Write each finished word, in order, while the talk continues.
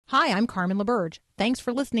Hi, I'm Carmen LaBerge. Thanks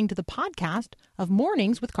for listening to the podcast of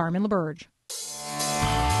Mornings with Carmen LaBerge.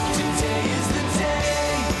 Today is the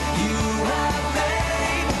day you have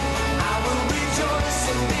made. I will rejoice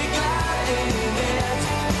and be glad in it.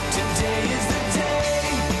 Today is the day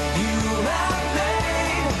you have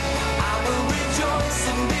made. I will rejoice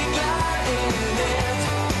and be glad in it.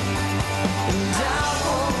 And I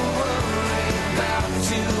won't worry about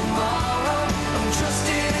tomorrow. I'm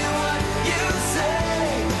trusting in what you say.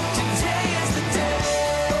 Today is the day.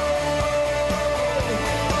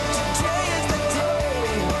 Today is the day.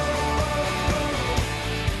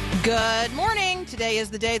 Good morning. Today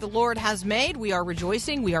is the day the Lord has made. We are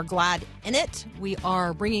rejoicing. We are glad in it. We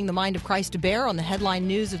are bringing the mind of Christ to bear on the headline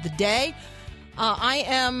news of the day. I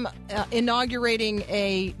am inaugurating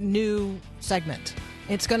a new segment.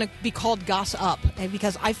 It's going to be called Goss Up,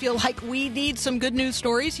 because I feel like we need some good news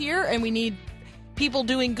stories here, and we need people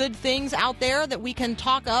doing good things out there that we can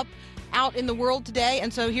talk up out in the world today.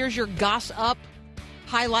 And so here's your Goss Up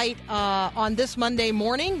highlight on this Monday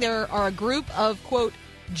morning. There are a group of, quote,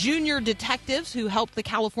 junior detectives who helped the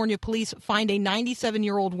California police find a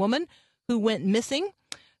 97-year-old woman who went missing.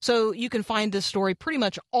 So you can find this story pretty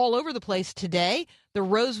much all over the place today. The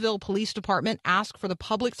Roseville Police Department asked for the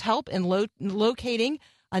public's help in locating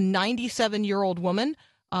a 97-year-old woman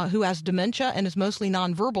who has dementia and is mostly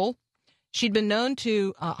nonverbal. She'd been known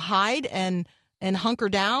to hide and hunker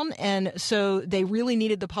down, and so they really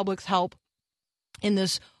needed the public's help in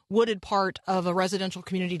this wooded part of a residential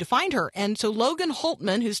community to find her. And so Logan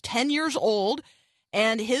Holtman, who's 10 years old,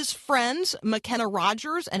 and his friends, McKenna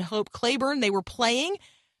Rogers and Hope Claiborne, they were playing.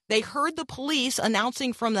 They heard the police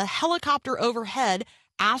announcing from the helicopter overhead,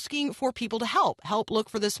 asking for people to help look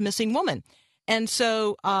for this missing woman. And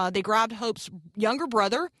so they grabbed Hope's younger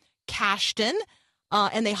brother, Cashton,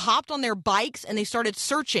 and they hopped on their bikes and they started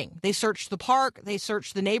searching. They searched the park. They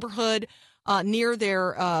searched the neighborhood near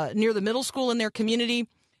the middle school in their community.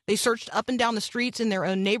 They searched up and down the streets in their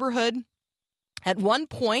own neighborhood. At one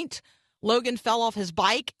point, Logan fell off his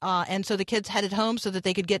bike, and so the kids headed home so that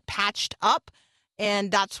they could get patched up. And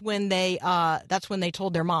that's when they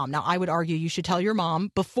told their mom. Now, I would argue you should tell your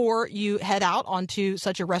mom before you head out onto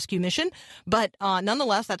such a rescue mission. But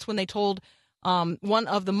nonetheless, that's when they told one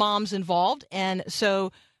of the moms involved. And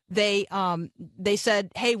so they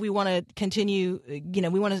said, hey, we want to continue,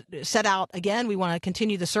 we want to set out again. We want to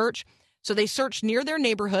continue the search. So they searched near their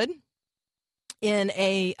neighborhood in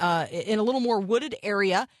a little more wooded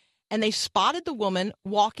area, and they spotted the woman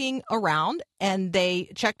walking around, and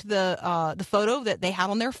they checked the photo that they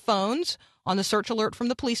had on their phones on the search alert from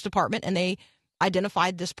the police department, and they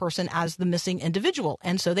identified this person as the missing individual.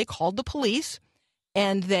 And so they called the police,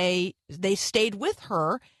 and they stayed with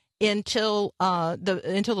her until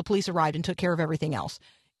the police arrived and took care of everything else.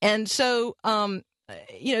 And so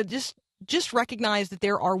just recognize that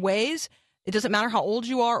there are ways. It doesn't matter how old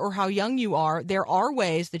you are or how young you are. There are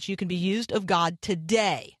ways that you can be used of God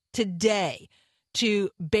today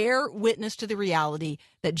to bear witness to the reality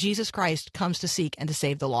that Jesus Christ comes to seek and to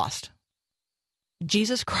save the lost.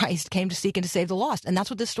 Jesus Christ came to seek and to save the lost. And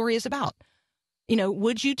that's what this story is about.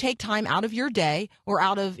 Would you take time out of your day or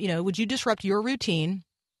would you disrupt your routine?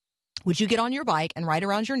 Would you get on your bike and ride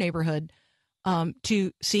around your neighborhood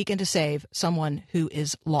to seek and to save someone who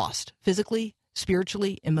is lost physically,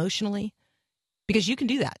 spiritually, emotionally? Because you can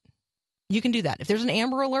do that. You can do that. If there's an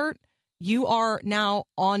Amber Alert, you are now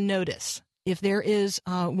on notice. If there is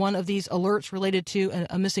one of these alerts related to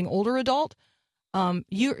a missing older adult,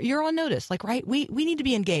 you're on notice. Right? We need to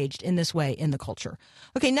be engaged in this way in the culture.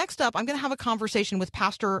 Okay, next up, I'm going to have a conversation with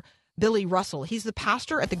Pastor Billy Russell. He's the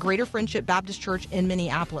pastor at the Greater Friendship Baptist Church in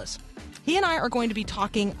Minneapolis. He and I are going to be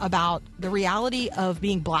talking about the reality of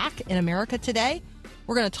being black in America today.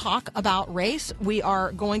 We're going to talk about race. We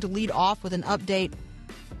are going to lead off with an update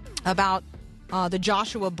about the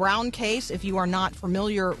Joshua Brown case. If you are not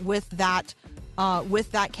familiar with that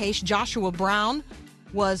case, Joshua Brown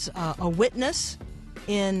was a witness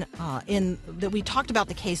in that. We talked about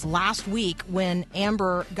the case last week when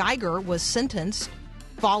Amber Geiger was sentenced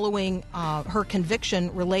following her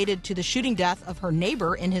conviction related to the shooting death of her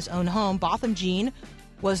neighbor in his own home. Brandt Jean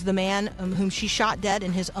was the man whom she shot dead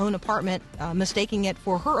in his own apartment, mistaking it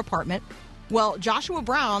for her apartment. Well, Joshua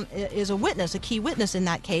Brown is a witness, a key witness in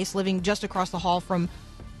that case, living just across the hall from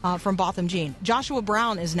Brandt Jean. Joshua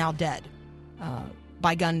Brown is now dead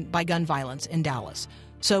by gun violence in Dallas.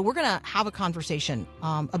 So we're going to have a conversation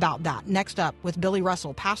about that next up with Billy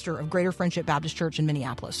Russell, pastor of Greater Friendship Baptist Church in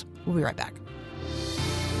Minneapolis. We'll be right back.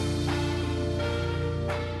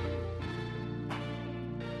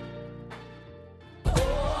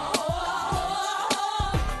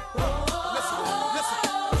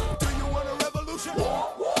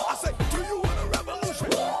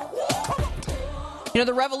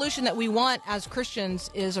 The revolution that we want as Christians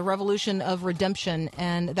is a revolution of redemption,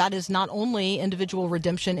 and that is not only individual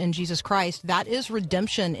redemption in Jesus Christ, that is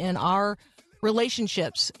redemption in our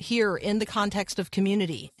relationships here in the context of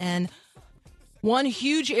community. And one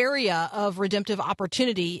huge area of redemptive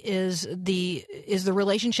opportunity is the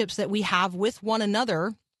relationships that we have with one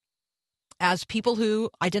another as people who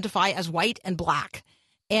identify as white and black.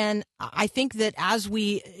 And I think that as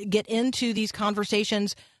we get into these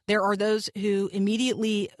conversations, there are those who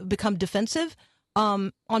immediately become defensive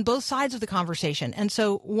on both sides of the conversation. And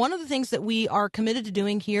so one of the things that we are committed to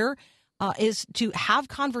doing here is to have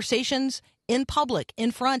conversations in public,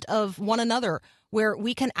 in front of one another, where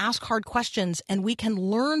we can ask hard questions and we can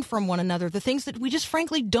learn from one another the things that we just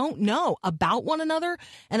frankly don't know about one another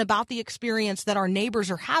and about the experience that our neighbors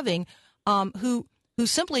are having who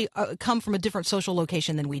simply come from a different social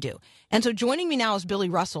location than we do. And so joining me now is Billy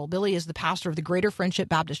Russell. Billy is the pastor of the Greater Friendship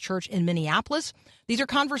Baptist Church in Minneapolis. These are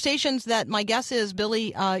conversations that my guess is,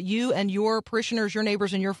 Billy, you and your parishioners, your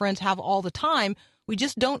neighbors, and your friends have all the time. We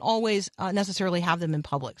just don't always necessarily have them in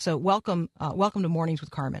public. So welcome to Mornings with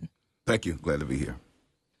Carmen. Thank you. Glad to be here.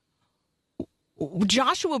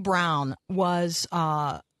 Joshua Brown was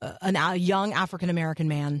a young African-American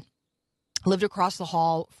man, lived across the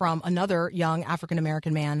hall from another young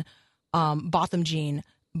African-American man, Brandt Jean.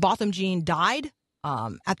 Brandt Jean died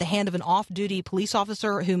at the hand of an off-duty police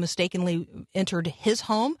officer who mistakenly entered his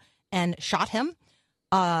home and shot him.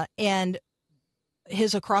 And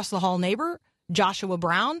his across-the-hall neighbor, Joshua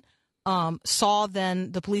Brown, saw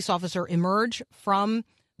then the police officer emerge from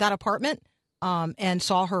that apartment and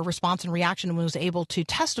saw her response and reaction and was able to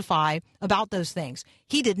testify about those things.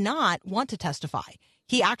 He did not want to testify.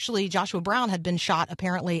 Joshua Brown had been shot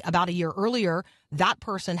apparently about a year earlier. That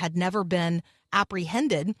person had never been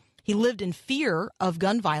apprehended. He lived in fear of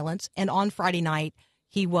gun violence, and on Friday night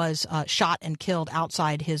he was shot and killed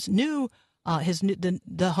outside the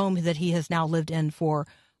home that he has now lived in for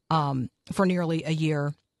nearly a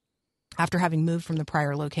year after having moved from the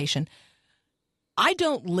prior location. I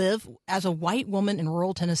don't live as a white woman in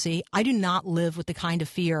rural Tennessee. I do not live with the kind of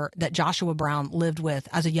fear that Joshua Brown lived with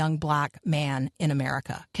as a young black man in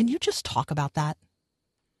America. Can you just talk about that?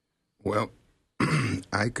 Well,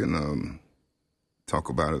 I can talk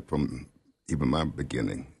about it from even my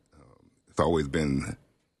beginning. It's always been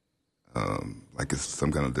like it's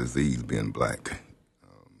some kind of disease being black.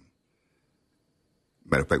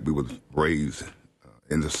 Matter of fact, we were raised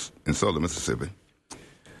in southern Mississippi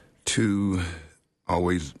to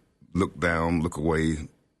always look down, look away,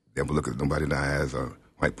 never look at nobody in the eyes, or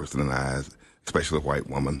white person in the eyes, especially a white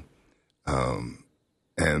woman.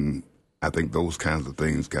 And I think those kinds of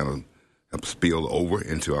things kind of have spilled over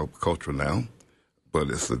into our culture now, but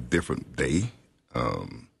it's a different day.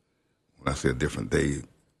 When I say a different day,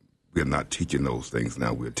 we're not teaching those things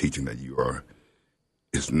now. We're teaching that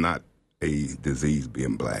it's not a disease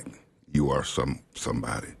being black. You are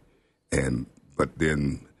somebody. But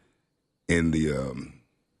then in the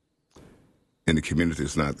community,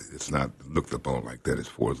 it's not looked upon like that as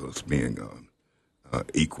far as us being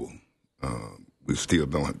equal. We still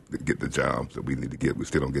don't get the jobs that we need to get. We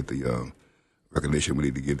still don't get the recognition we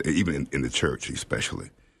need to get, even in the church,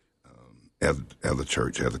 especially as a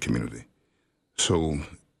church, as a community. So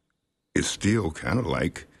it's still kind of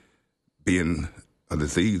like being a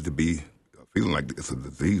disease to be feeling like it's a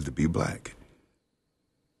disease to be black.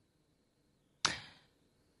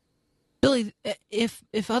 Billy,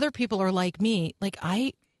 if other people are like me, like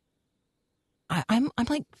I'm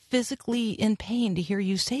like physically in pain to hear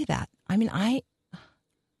you say that. I mean,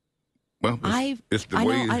 it's the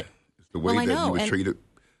way that you were treated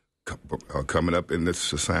coming up in this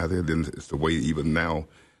society. Then it's the way even now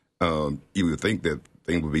you would think that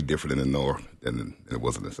things would be different in the North than it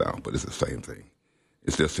was in the South, but it's the same thing.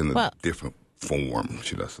 It's just in a different form,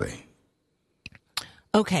 should I say.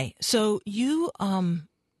 Okay, so you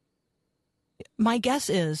my guess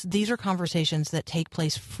is these are conversations that take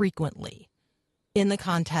place frequently in the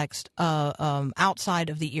context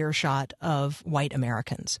outside of the earshot of white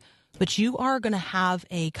Americans. But you are going to have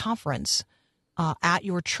a conference at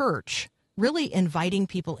your church really inviting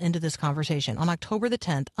people into this conversation on October the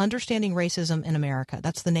 10th, Understanding Racism in America.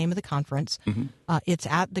 That's the name of the conference. Mm-hmm. It's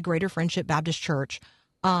at the Greater Friendship Baptist Church.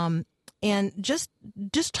 And just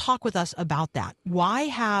talk with us about that. Why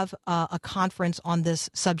have a conference on this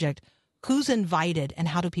subject? Who's invited, and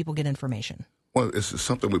how do people get information? Well, it's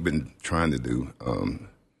something we've been trying to do.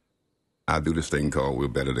 I do this thing called We're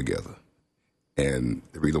Better Together. And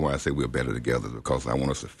the reason why I say we're better together is because I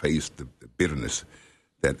want us to face the bitterness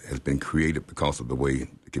that has been created because of the way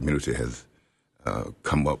the community has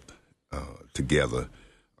come up together,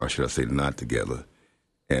 or should I say not together.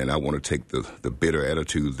 And I want to take the bitter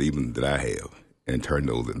attitudes even that I have and turn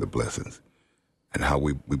those into blessings. And how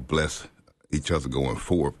we bless each other going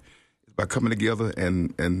forth is by coming together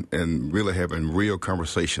and really having real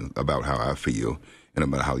conversations about how I feel and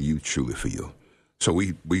about how you truly feel. So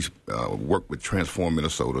we work with Transform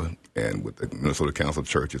Minnesota and with the Minnesota Council of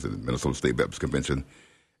Churches and the Minnesota State Baptist Convention,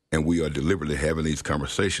 and we are deliberately having these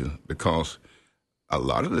conversations because a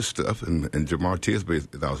lot of this stuff, and Jamar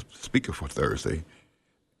Tisby is our speaker for Thursday,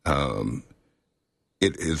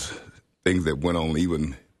 it is things that went on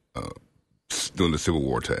even during the Civil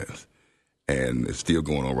War times, and it's still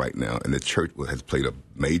going on right now, and the church has played a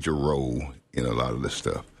major role in a lot of this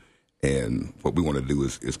stuff. And what we want to do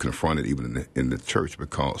is confront it even in the church,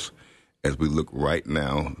 because as we look right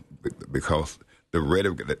now, because the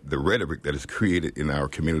rhetoric that is created in our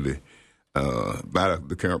community by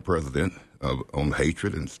the current president on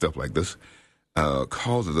hatred and stuff like this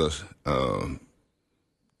causes us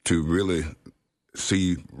to really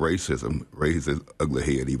see racism raise its ugly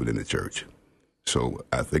head even in the church. So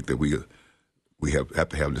I think that we have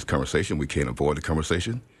to have this conversation. We can't avoid the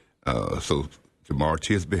conversation. So Jamar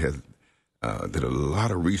Tisby has did a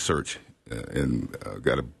lot of research and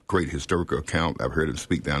got a great historical account. I've heard him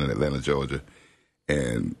speak down in Atlanta, Georgia.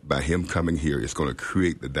 And by him coming here, it's going to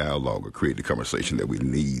create the dialogue or create the conversation that we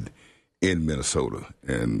need in Minnesota.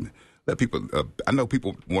 And let people, I know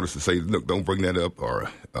people want us to say, look, don't bring that up, or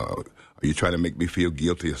are you trying to make me feel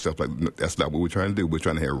guilty or stuff like that? That's not what we're trying to do. We're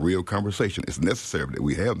trying to have a real conversation. It's necessary that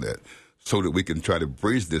we have that so that we can try to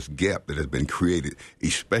bridge this gap that has been created,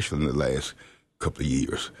 especially in the last couple of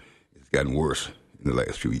years. It's gotten worse in the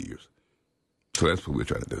last few years. So that's what we're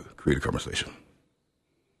trying to do, create a conversation.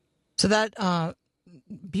 So that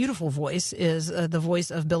beautiful voice is the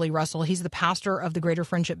voice of Billy Russell. He's the pastor of the Greater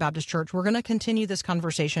Friendship Baptist Church. We're going to continue this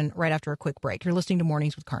conversation right after a quick break. You're listening to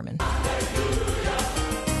Mornings with Carmen.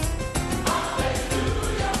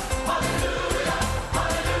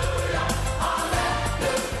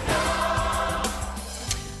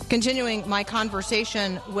 Continuing my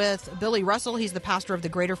conversation with Billy Russell. He's the pastor of the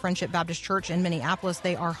Greater Friendship Baptist Church in Minneapolis.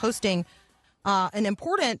 They are hosting an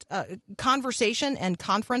important conversation and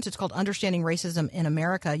conference. It's called Understanding Racism in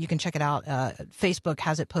America. You can check it out. Facebook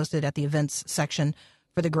has it posted at the events section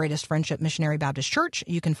for the Greatest Friendship Missionary Baptist Church.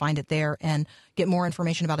 You can find it there and get more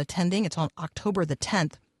information about attending. It's on October the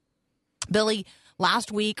 10th. Billy,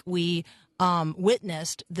 last week we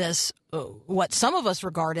witnessed this, what some of us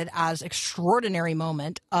regarded as extraordinary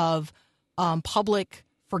moment of public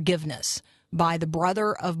forgiveness by the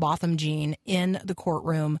brother of Brandt Jean in the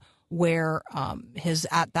courtroom, where his,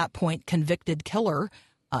 at that point, convicted killer,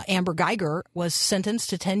 Amber Geiger, was sentenced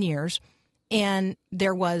to 10 years. And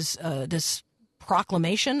there was this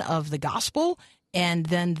proclamation of the gospel, and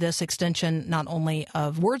then this extension not only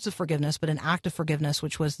of words of forgiveness, but an act of forgiveness,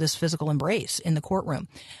 which was this physical embrace in the courtroom.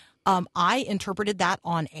 I interpreted that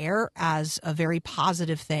on air as a very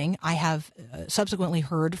positive thing. I have subsequently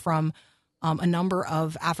heard from a number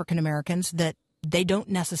of African Americans that they don't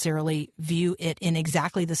necessarily view it in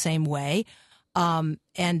exactly the same way,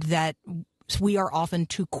 and that we are often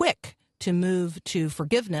too quick to move to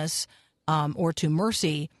forgiveness or to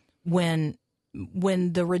mercy when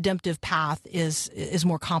the redemptive path is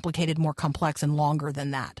more complicated, more complex, and longer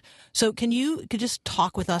than that. So could just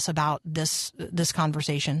talk with us about this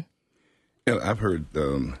conversation? Yeah, I've heard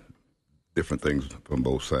different things from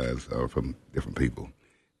both sides or from different people.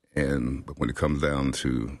 But when it comes down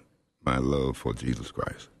to my love for Jesus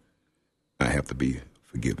Christ, I have to be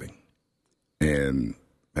forgiving. And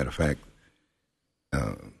matter of fact,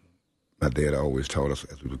 my dad always taught us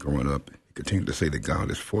as we were growing up, he continued to say that God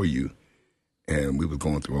is for you. And we were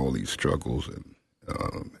going through all these struggles and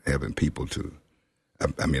having people to,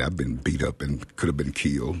 I've been beat up and could have been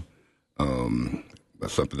killed by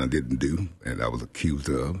something I didn't do and I was accused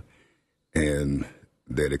of. And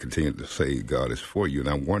Daddy continued to say, God is for you. And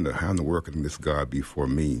I wonder, how in the world can this God be for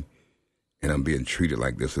me? And I'm being treated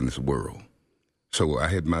like this in this world. So I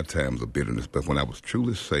had my times of bitterness, but when I was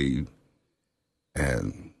truly saved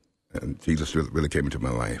and Jesus really came into my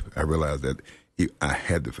life, I realized that I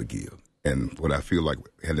had to forgive. And what I feel like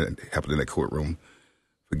had happened in that courtroom,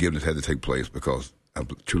 forgiveness had to take place because I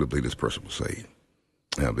truly believe this person was saved.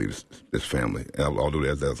 And I believe this family, although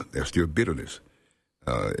there's still bitterness,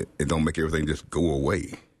 it don't make everything just go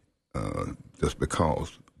away just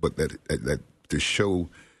because. But that to show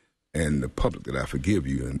and the public that I forgive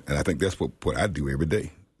you, and I think that's what I do every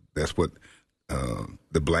day. That's what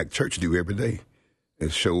the black church do every day,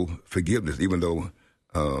 is show forgiveness, even though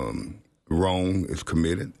wrong is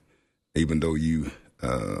committed, even though you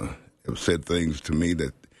have said things to me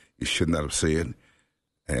that you should not have said,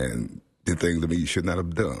 and did things to me you should not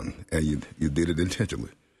have done, and you did it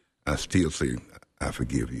intentionally, I still say, I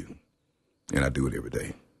forgive you. And I do it every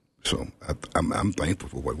day. So I'm thankful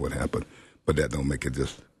for what happened, but that don't make it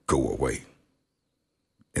just go away.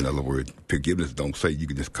 In other words, forgiveness don't say you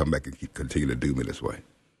can just come back and continue to do me this way.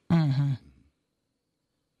 Mm-hmm.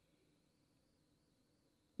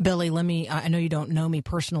 Billy, I know you don't know me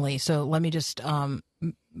personally, so let me just,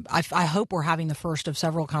 I hope we're having the first of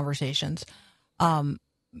several conversations.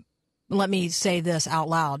 Let me say this out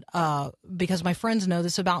loud, because my friends know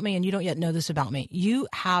this about me and you don't yet know this about me. You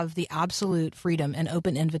have the absolute freedom and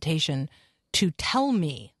open invitation to tell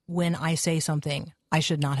me when I say something I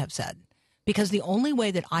should not have said. Because the only way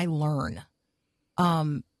that I learn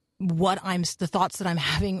the thoughts that I'm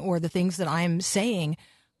having or the things that I'm saying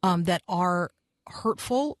that are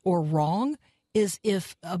hurtful or wrong is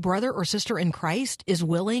if a brother or sister in Christ is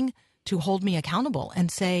willing to hold me accountable and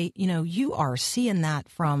say, you are seeing that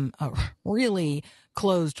from a really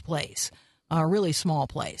closed place, a really small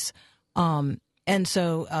place. And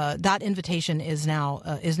so that invitation is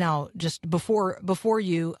now just before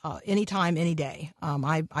you, anytime, any day.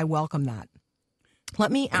 I welcome that.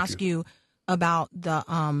 Let me ask you about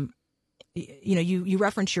the, you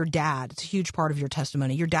reference your dad. It's a huge part of your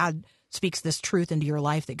testimony. Your dad speaks this truth into your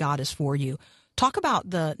life that God is for you. Talk about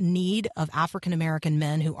the need of African-American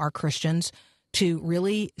men who are Christians to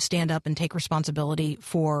really stand up and take responsibility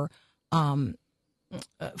for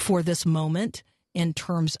this moment in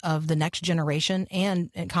terms of the next generation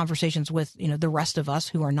and conversations with, the rest of us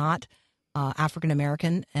who are not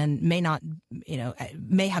African-American and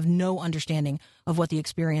may have no understanding of what the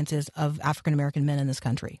experience is of African-American men in this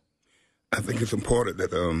country. I think it's important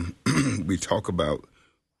that we talk about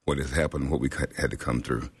what has happened, what we had to come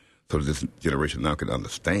through, so this generation now can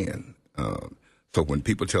understand. So when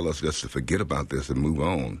people tell us just to forget about this and move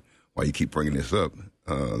on, while you keep bringing this up,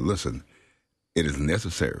 listen, it is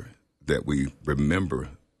necessary that we remember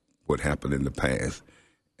what happened in the past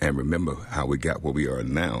and remember how we got where we are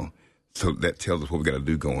now. So that tells us what we got to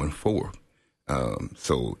do going forward.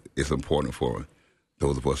 So it's important for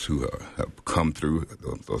those of us who have come through,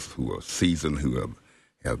 those who are seasoned, who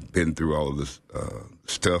have been through all of this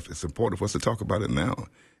stuff. It's important for us to talk about it now.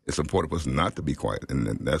 It's important for us not to be quiet, and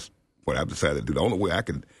that's what I've decided to do. The only way I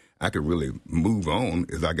could really move on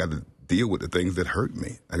is I got to deal with the things that hurt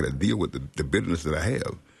me. I got to deal with the bitterness that I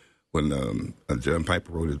have. When John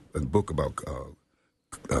Piper wrote a book about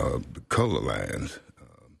the color lines,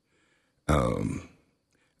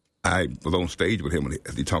 I was on stage with him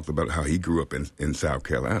as he talked about how he grew up in South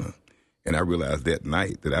Carolina. And I realized that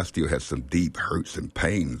night that I still had some deep hurts and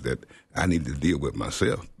pains that I needed to deal with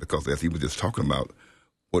myself, because as he was just talking about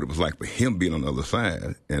what it was like for him being on the other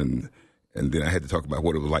side, and then I had to talk about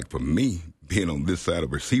what it was like for me being on this side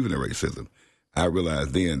of receiving the racism, I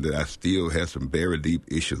realized then that I still had some very deep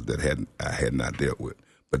issues that I had not dealt with.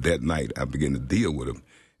 But that night I began to deal with them,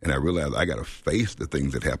 and I realized I got to face the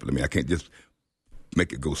things that happened to me. I can't just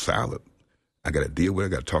make it go silent. I got to deal with it.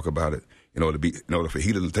 I got to talk about it. In order for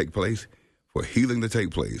healing to take place,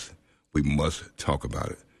 we must talk about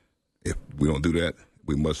it. If we don't do that,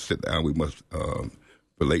 we must sit down. We must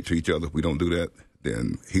relate to each other. If we don't do that,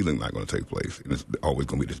 then healing not going to take place, and it's always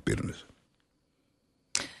going to be this bitterness.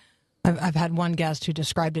 I've had one guest who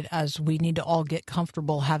described it as we need to all get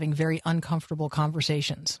comfortable having very uncomfortable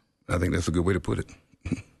conversations. I think that's a good way to put it.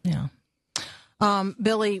 Yeah.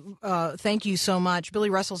 Billy, thank you so much. Billy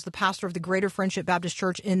Russell's the pastor of the Greater Friendship Baptist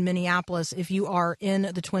Church in Minneapolis. If you are in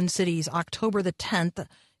the Twin Cities, October the 10th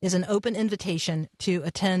is an open invitation to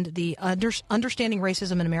attend the Understanding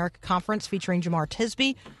Racism in America conference featuring Jamar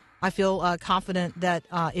Tisby. I feel confident that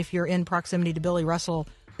if you're in proximity to Billy Russell,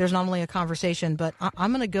 there's not only a conversation, but I'm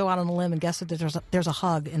going to go out on a limb and guess that there's a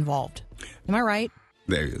hug involved. Am I right?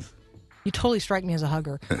 There is. You totally strike me as a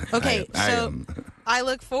hugger. Okay, I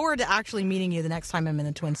look forward to actually meeting you the next time I'm in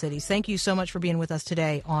the Twin Cities. Thank you so much for being with us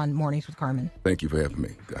today on Mornings with Carmen. Thank you for having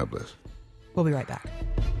me. God bless. We'll be right back.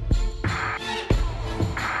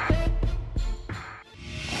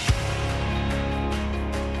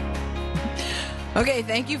 Okay,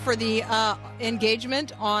 thank you for the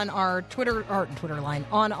engagement on our Twitter line,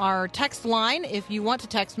 on our text line. If you want to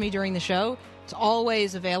text me during the show, it's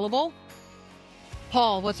always available.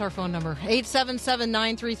 Paul, what's our phone number?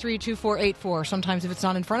 877-933-2484. Sometimes if it's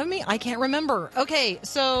not in front of me, I can't remember. Okay,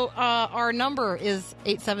 so our number is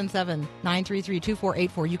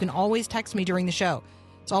 877-933-2484. You can always text me during the show.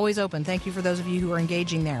 It's always open. Thank you for those of you who are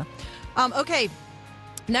engaging there. Okay,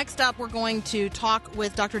 next up, we're going to talk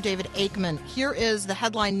with Dr. David Aikman. Here is the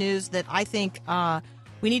headline news that I think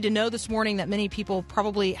we need to know this morning that many people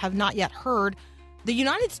probably have not yet heard. the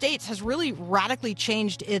United States has really radically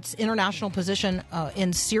changed its international position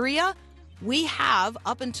in Syria. We have,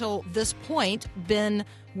 up until this point, been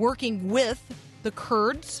working with the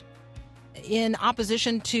Kurds in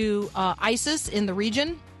opposition to ISIS in the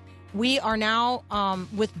region. We are now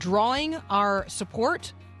withdrawing our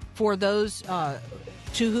support for those to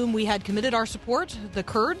whom we had committed our support, the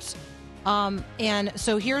Kurds. And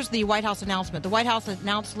so here's the White House announcement. The White House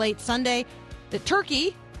announced late Sunday that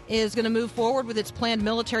Turkey is going to move forward with its planned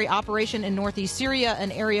military operation in Northeast Syria,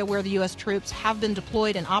 an area where the U.S. troops have been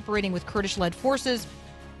deployed and operating with Kurdish-led forces.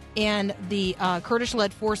 And the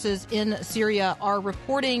Kurdish-led forces in Syria are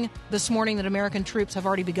reporting this morning that American troops have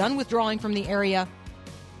already begun withdrawing from the area.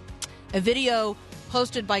 A video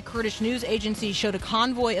posted by Kurdish news agencies showed a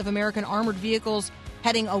convoy of American armored vehicles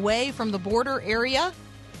heading away from the border area.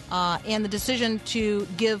 And the decision to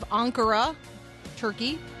give Ankara,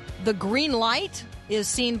 Turkey, the green light is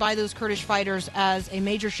seen by those Kurdish fighters as a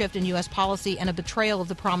major shift in U.S. policy and a betrayal of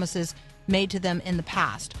the promises made to them in the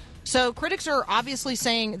past. So critics are obviously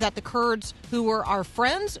saying that the Kurds, who were our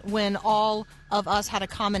friends when all of us had a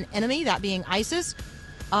common enemy, that being ISIS,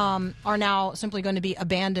 are now simply going to be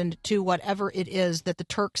abandoned to whatever it is that the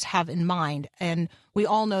Turks have in mind. And we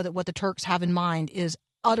all know that what the Turks have in mind is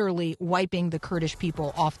utterly wiping the Kurdish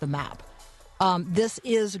people off the map. This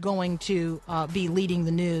is going to be leading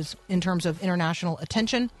the news in terms of international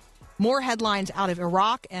attention. More headlines out of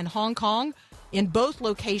Iraq and Hong Kong. In both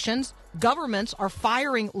locations, governments are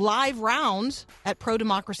firing live rounds at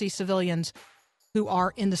pro-democracy civilians who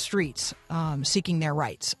are in the streets seeking their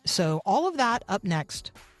rights. So all of that up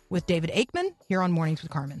next with David Aikman here on Mornings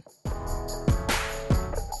with Carmen.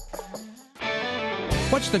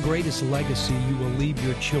 What's the greatest legacy you will leave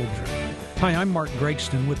your children? Hi, I'm Mark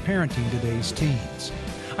Gregston with Parenting Today's Teens.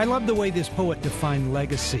 I love the way this poet defined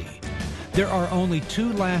legacy. There are only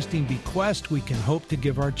two lasting bequests we can hope to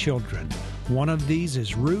give our children. One of these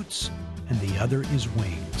is roots, and the other is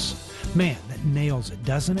wings. Man, that nails it,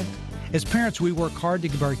 doesn't it? As parents, we work hard to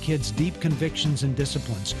give our kids deep convictions and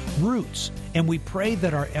disciplines, roots, and we pray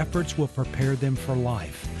that our efforts will prepare them for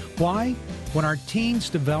life. Why? When our teens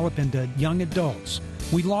develop into young adults,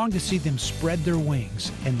 we long to see them spread their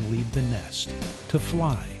wings and leave the nest, to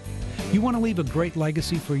fly. You want to leave a great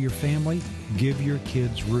legacy for your family? Give your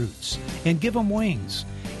kids roots and give them wings.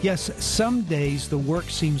 Yes, some days the work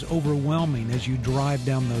seems overwhelming as you drive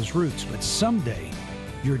down those roots, but someday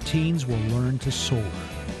your teens will learn to soar.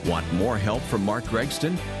 Want more help from Mark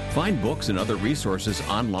Gregston? Find books and other resources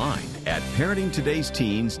online at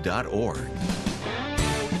parentingtodaysteens.org.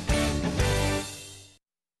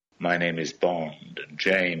 My name is Bond,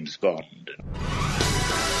 James Bond.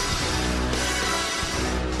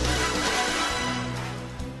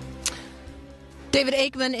 David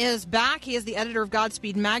Aikman is back. He is the editor of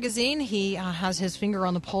Godspeed Magazine. He has his finger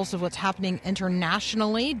on the pulse of what's happening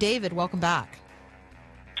internationally. David, welcome back.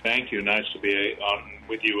 Thank you. Nice to be on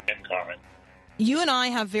with you and Carmen. You and I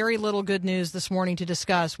have very little good news this morning to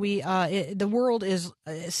discuss. The world is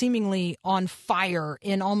seemingly on fire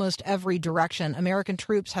in almost every direction. American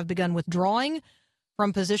troops have begun withdrawing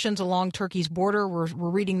from positions along Turkey's border. We're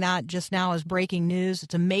reading that just now as breaking news.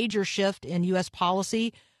 It's a major shift in U.S.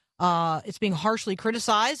 policy. It's being harshly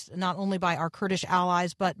criticized, not only by our Kurdish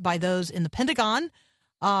allies, but by those in the Pentagon.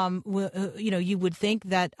 You would think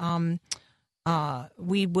that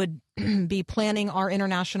we would be planning our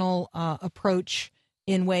international approach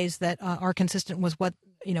in ways that are consistent with what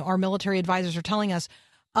our military advisors are telling us.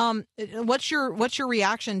 What's your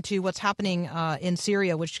reaction to what's happening in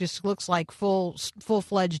Syria, which just looks like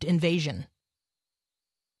full-fledged invasion?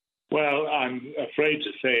 Well, I'm afraid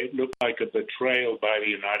to say it looked like a betrayal by the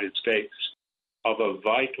United States of a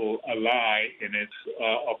vital ally in its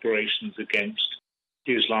operations against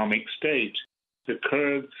Islamic State. The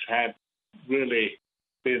Kurds have really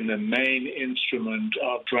been the main instrument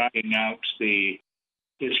of driving out the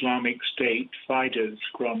Islamic State fighters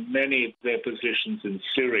from many of their positions in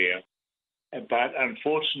Syria. But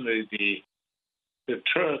unfortunately, the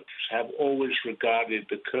Turks have always regarded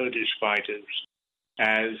the Kurdish fighters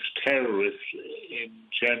as terrorists in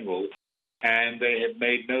general, and they have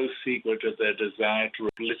made no secret of their desire to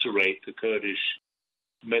obliterate the Kurdish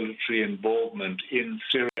military involvement in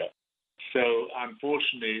Syria. So,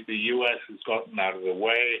 unfortunately, the U.S. has gotten out of the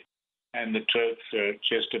way, and the Turks are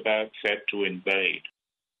just about set to invade.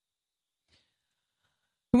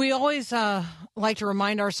 We always like to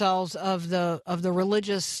remind ourselves of the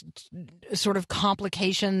religious sort of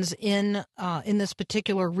complications in this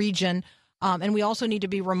particular region, and we also need to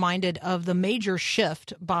be reminded of the major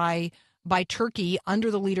shift by Turkey under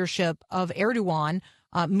the leadership of Erdogan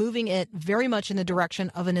moving it very much in the direction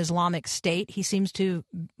of an Islamic state. He seems to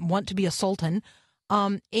want to be a sultan.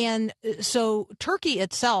 And so Turkey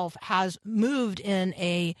itself has moved in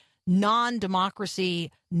a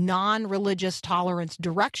non-democracy, non-religious tolerance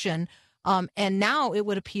direction. And now it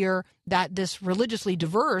would appear that this religiously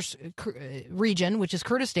diverse region, which is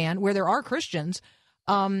Kurdistan, where there are Christians,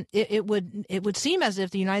 it would seem as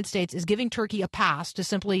if the United States is giving Turkey a pass to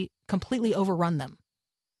simply completely overrun them.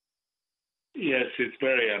 Yes, it's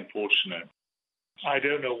very unfortunate. I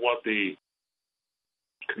don't know what the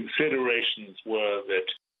considerations were that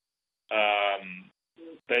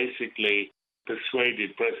basically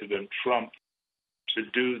persuaded President Trump to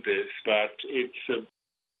do this, but it's a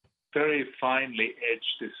very finely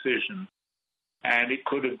edged decision, and it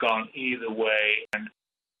could have gone either way. And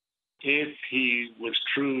if he was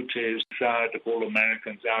true to his desire to pull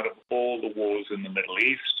Americans out of all the wars in the Middle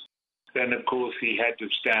East, then of course he had to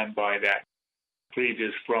stand by that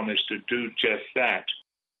previous promise to do just that.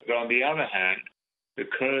 But on the other hand, the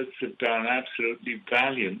Kurds have done absolutely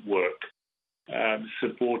valiant work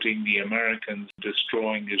supporting the Americans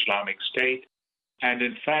destroying the Islamic State. And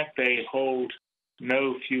in fact, they hold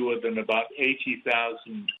no fewer than about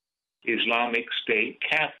 80,000 Islamic State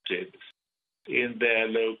captives in their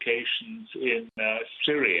locations in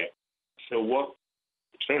Syria. So what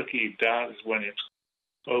Turkey does when it's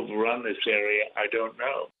overrun this area, I don't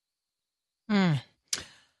know.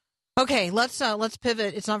 Okay, let's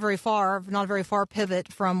pivot. It's not a very far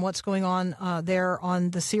pivot from what's going on there on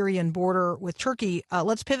the Syrian border with Turkey.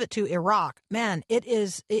 Let's pivot to Iraq. Man, it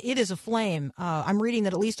is aflame. I'm reading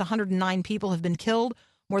that at least 109 people have been killed,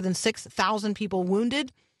 more than 6,000 people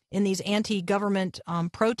wounded in these anti-government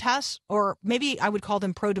protests, or maybe I would call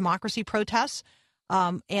them pro-democracy protests.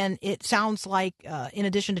 And it sounds like, in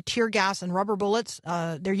addition to tear gas and rubber bullets,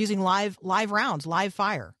 they're using live rounds, live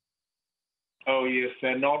fire. Oh, yes,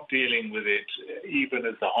 they're not dealing with it, even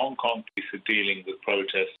as the Hong Kong police are dealing with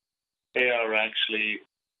protests.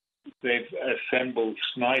 They've assembled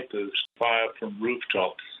snipers to fire from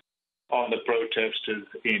rooftops on the protesters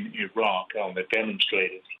in Iraq, on the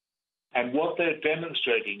demonstrators. And what they're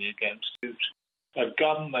demonstrating against is a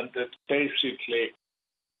government that's basically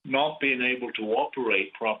not been able to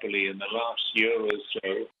operate properly in the last year or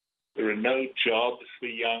so. There are no jobs for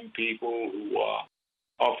young people who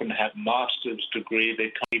often have master's degree.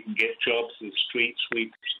 They can't even get jobs as street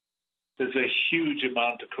sweepers. There's a huge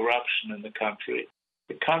amount of corruption in the country.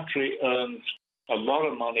 The country earns a lot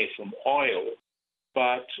of money from oil,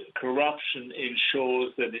 but corruption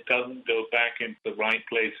ensures that it doesn't go back into the right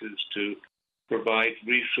places to provide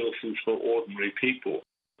resources for ordinary people.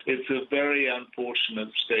 It's a very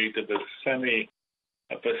unfortunate state of a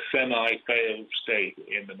semi-failed state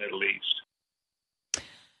in the Middle East.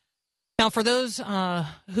 Now, for those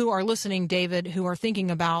who are listening, David, who are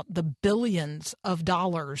thinking about the billions of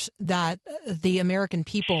dollars that the American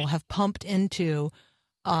people have pumped into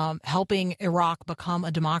helping Iraq become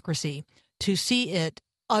a democracy, to see it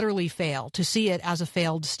utterly fail, to see it as a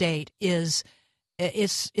failed state it's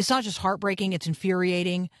not just heartbreaking, it's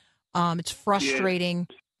infuriating, it's frustrating.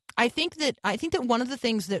 Yeah. I think that one of the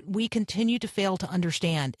things that we continue to fail to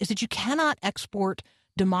understand is that you cannot export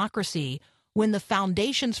democracy when the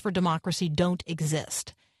foundations for democracy don't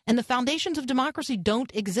exist. And the foundations of democracy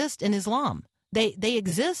don't exist in Islam. They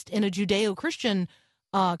exist in a Judeo-Christian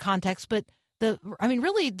context, but the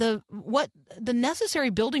necessary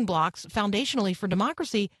building blocks foundationally for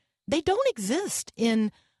democracy, they don't exist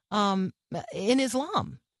in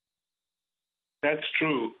Islam. That's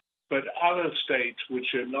true. But other states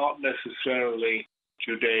which are not necessarily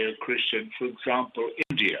Judeo-Christian, for example,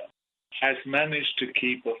 India, has managed to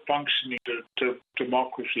keep a functioning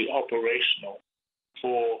democracy operational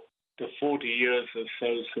for the 70 years or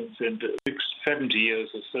so since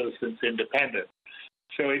independence.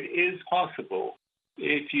 So it is possible,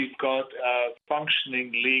 if you've got a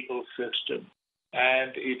functioning legal system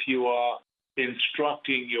and if you are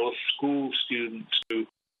instructing your school students to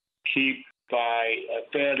keep by a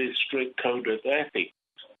fairly strict code of ethics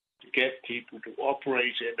to get people to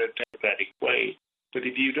operate in a democratic way. But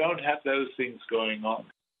if you don't have those things going on,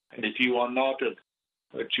 and if you are not of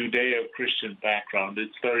a Judeo-Christian background,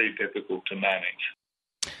 it's very difficult to manage.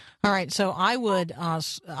 All right, so I would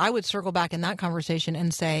circle back in that conversation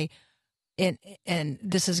and say, and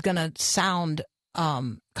this is going to sound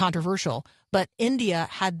controversial, but India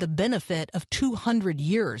had the benefit of 200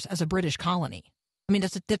 years as a British colony. I mean,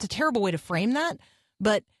 that's a terrible way to frame that,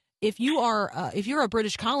 but if you're a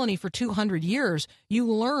British colony for 200 years, you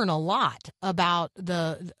learn a lot about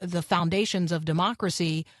the foundations of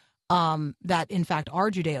democracy that, in fact,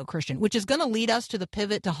 are Judeo-Christian, which is going to lead us to the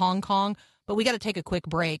pivot to Hong Kong. but we got to take a quick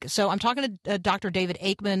break. So I'm talking to Dr. David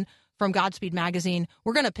Aikman from Godspeed Magazine.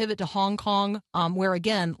 We're going to pivot to Hong Kong, where,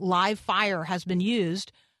 again, live fire has been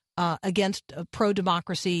used against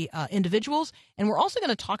pro-democracy individuals. And we're also going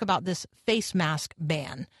to talk about this face mask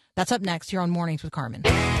ban. That's up next here on Mornings with Carmen.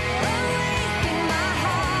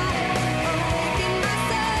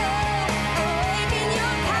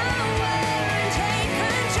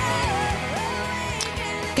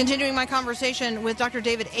 Continuing my conversation with Dr.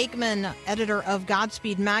 David Aikman, editor of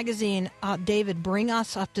Godspeed Magazine. David, bring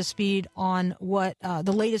us up to speed on what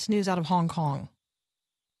the latest news out of Hong Kong.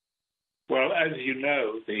 Well, as you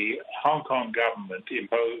know, the Hong Kong government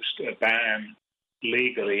imposed a ban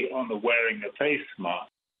legally on the wearing of face masks,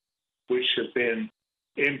 which have been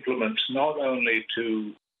implements not only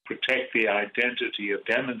to protect the identity of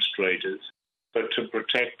demonstrators, but to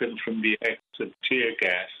protect them from the effects of tear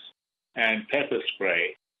gas and pepper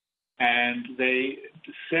spray. And they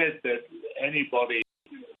said that anybody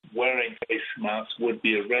wearing face masks would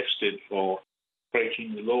be arrested for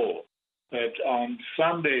breaking the law. But on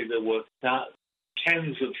Sunday, there were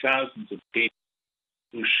tens of thousands of people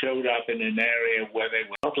who showed up in an area where they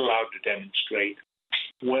were not allowed to demonstrate,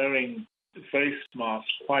 wearing face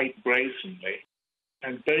masks quite brazenly,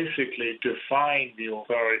 and basically defying the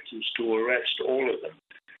authorities to arrest all of them.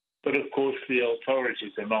 But of course, the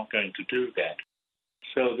authorities are not going to do that.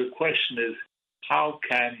 So the question is, how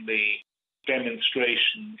can the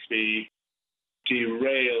demonstrations be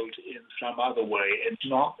derailed in some other way? It's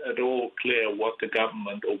not at all clear what the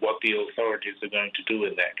government or what the authorities are going to do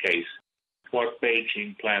in that case, what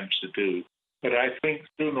Beijing plans to do. But I think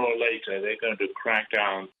sooner or later they're going to crack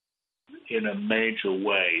down in a major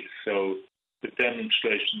way, so the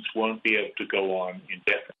demonstrations won't be able to go on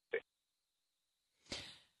indefinitely.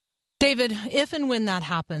 David, if and when that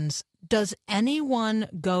happens, does anyone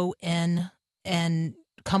go in and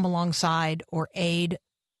come alongside or aid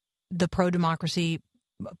the pro-democracy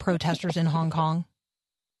protesters in Hong Kong?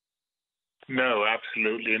 No,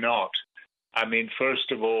 absolutely not. I mean,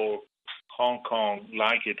 first of all, Hong Kong,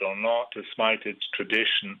 like it or not, despite its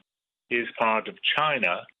tradition, is part of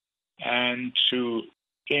China, and to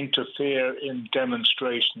interfere in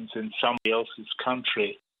demonstrations in somebody else's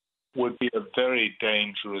country would be a very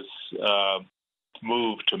dangerous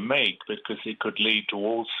move to make, because it could lead to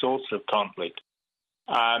all sorts of conflict.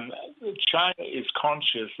 China is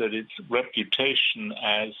conscious that its reputation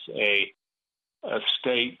as a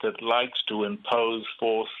state that likes to impose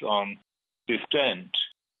force on dissent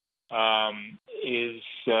is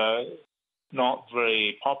not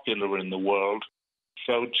very popular in the world.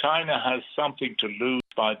 So China has something to lose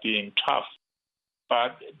by being tough.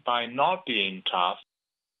 But by not being tough,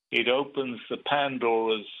 it opens the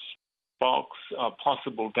Pandora's box of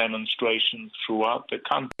possible demonstrations throughout the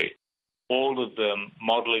country, all of them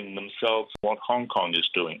modeling themselves what Hong Kong is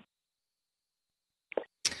doing.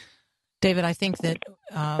 David, I think that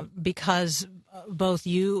because both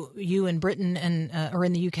you in Britain and or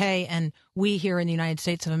in the UK and we here in the United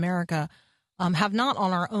States of America have not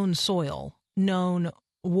on our own soil known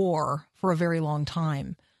war for a very long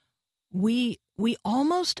time, we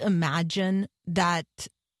almost imagine that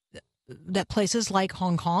places like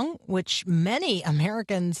Hong Kong, which many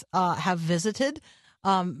Americans have visited,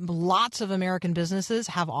 lots of American businesses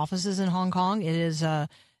have offices in Hong Kong. It is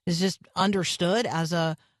just understood as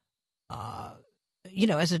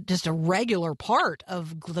just a regular part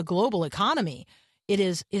of the global economy. It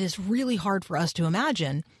is really hard for us to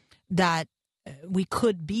imagine that we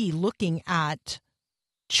could be looking at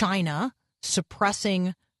China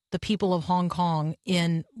suppressing the people of Hong Kong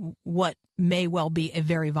in what may well be a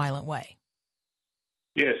very violent way.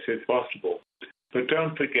 Yes, it's possible. But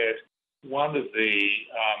don't forget, one of the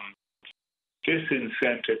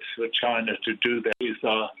disincentives for China to do that is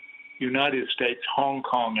the United States Hong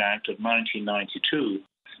Kong Act of 1992,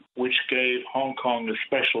 which gave Hong Kong a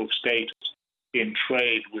special status in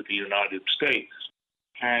trade with the United States.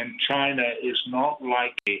 And China is not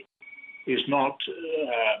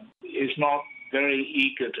very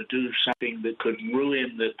eager to do something that could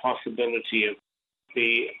ruin the possibility of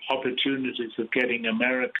the opportunities of getting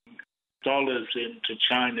American dollars into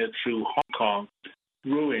China through Hong Kong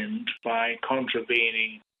ruined by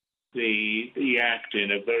contravening the act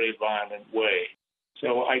in a very violent way.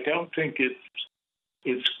 So I don't think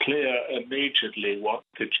it's clear immediately what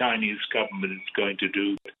the Chinese government is going to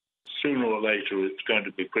do. Sooner or later, it's going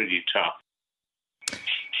to be pretty tough.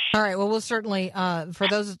 All right. Well, we'll certainly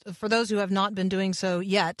for those who have not been doing so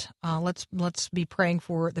yet, let's be praying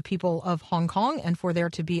for the people of Hong Kong and for there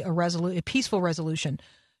to be a peaceful resolution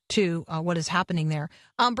to what is happening there.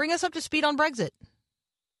 Bring us up to speed on Brexit.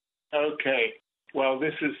 Okay. Well,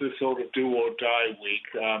 this is the sort of do-or-die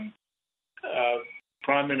week.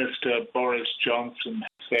 Prime Minister Boris Johnson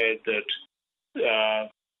said that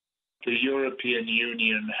the European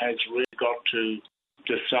Union has really got to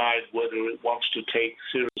decide whether it wants to take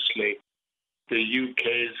seriously the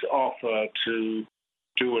UK's offer to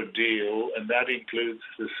do a deal, and that includes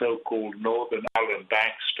the so-called Northern Ireland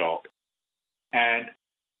backstop. And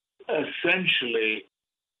essentially,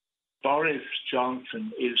 Boris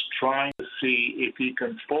Johnson is trying to see if he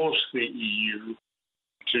can force the EU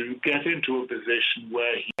to get into a position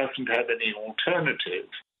where he doesn't have any alternative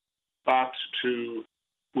but to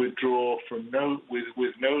withdraw from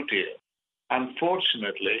with no deal.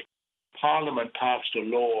 Unfortunately, Parliament passed a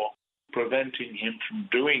law preventing him from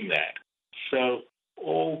doing that. So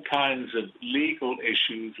all kinds of legal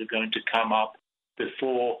issues are going to come up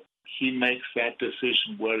before he makes that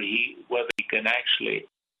decision whether he can actually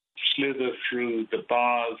slither through the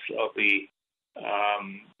bars of the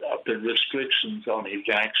restrictions on his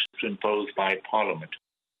actions imposed by Parliament.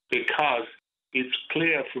 Because it's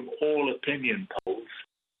clear from all opinion polls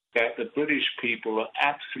that the British people are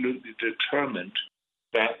absolutely determined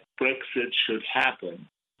that Brexit should happen,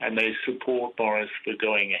 and they support Boris for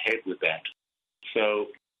going ahead with that. So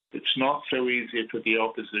it's not so easy for the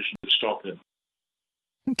opposition to stop him.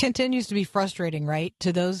 It continues to be frustrating, right?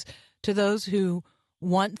 To those who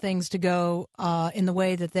want things to go in the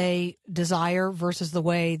way that they desire versus the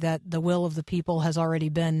way that the will of the people has already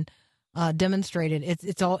been demonstrated.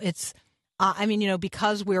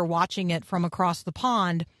 Because we're watching it from across the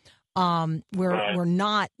pond, we're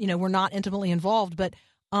not intimately involved, but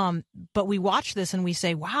we watch this and we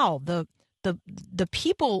say, wow, the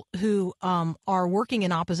people who are working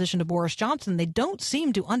in opposition to Boris Johnson, they don't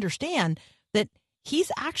seem to understand that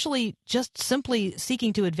he's actually just simply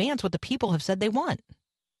seeking to advance what the people have said they want.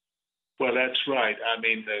 Well, that's right. I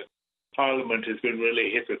mean, the Parliament has been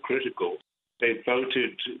really hypocritical. They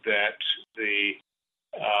voted that the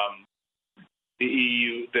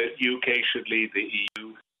EU, that UK should leave the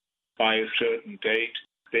EU by a certain date.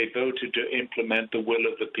 They voted to implement the will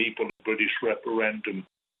of the people in the British referendum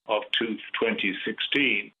of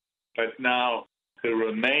 2016. But now the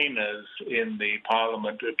Remainers in the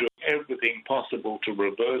Parliament are doing everything possible to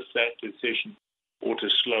reverse that decision or to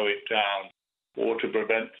slow it down or to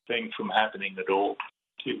prevent things from happening at all.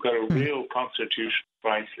 You've got a real constitutional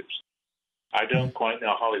crisis. I don't quite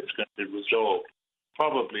know how it's going to be resolved,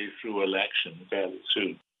 probably through election fairly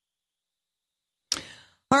soon.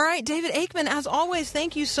 All right, David Aikman, as always,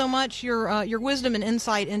 thank you so much. Your wisdom and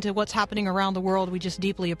insight into what's happening around the world, we just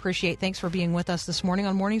deeply appreciate. Thanks for being with us this morning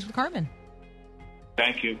on Mornings with Carmen.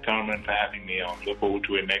 Thank you, Carmen, for having me on. Look forward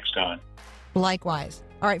to it next time. Likewise.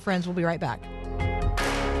 All right, friends, we'll be right back.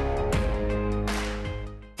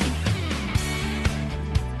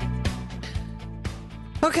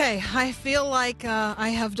 Okay, I feel like I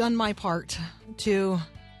have done my part to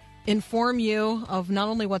inform you of not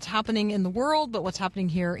only what's happening in the world, but what's happening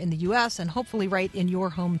here in the U.S. and hopefully right in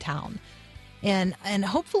your hometown. And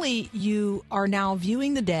hopefully you are now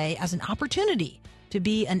viewing the day as an opportunity to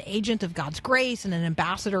be an agent of God's grace and an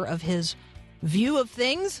ambassador of his view of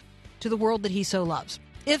things to the world that he so loves.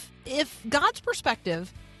 If God's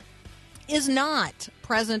perspective is not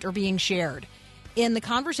present or being shared in the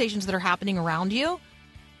conversations that are happening around you,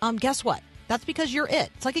 guess what? That's because you're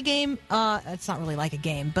it. It's like a game. It's not really like a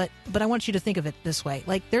game, but I want you to think of it this way.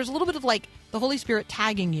 Like there's a little bit of like the Holy Spirit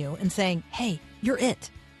tagging you and saying, hey, you're it.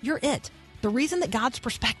 You're it. The reason that God's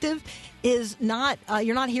perspective is not,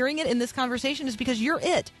 you're not hearing it in this conversation is because you're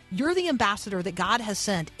it. You're the ambassador that God has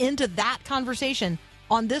sent into that conversation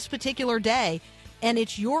on this particular day. And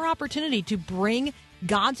it's your opportunity to bring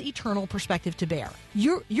God's eternal perspective to bear.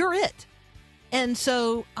 You're it. And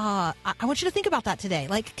so I want you to think about that today.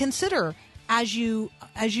 Like consider as you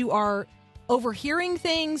are overhearing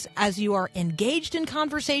things, as you are engaged in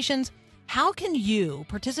conversations, how can you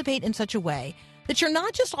participate in such a way that you're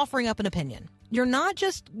not just offering up an opinion? You're not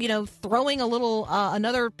just, throwing a little,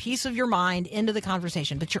 another piece of your mind into the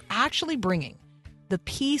conversation, but you're actually bringing the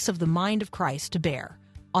peace of the mind of Christ to bear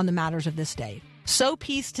on the matters of this day. Sow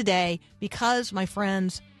peace today because, my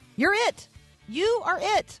friends, you're it. You are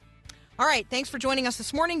it. All right. Thanks for joining us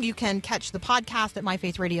this morning. You can catch the podcast at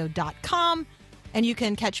myfaithradio.com, and you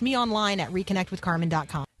can catch me online at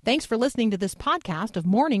reconnectwithcarmen.com. Thanks for listening to this podcast of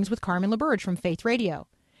Mornings with Carmen LaBerge from Faith Radio.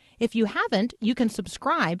 If you haven't, you can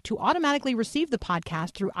subscribe to automatically receive the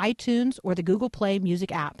podcast through iTunes or the Google Play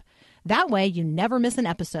Music app. That way, you never miss an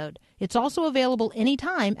episode. It's also available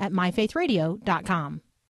anytime at myfaithradio.com.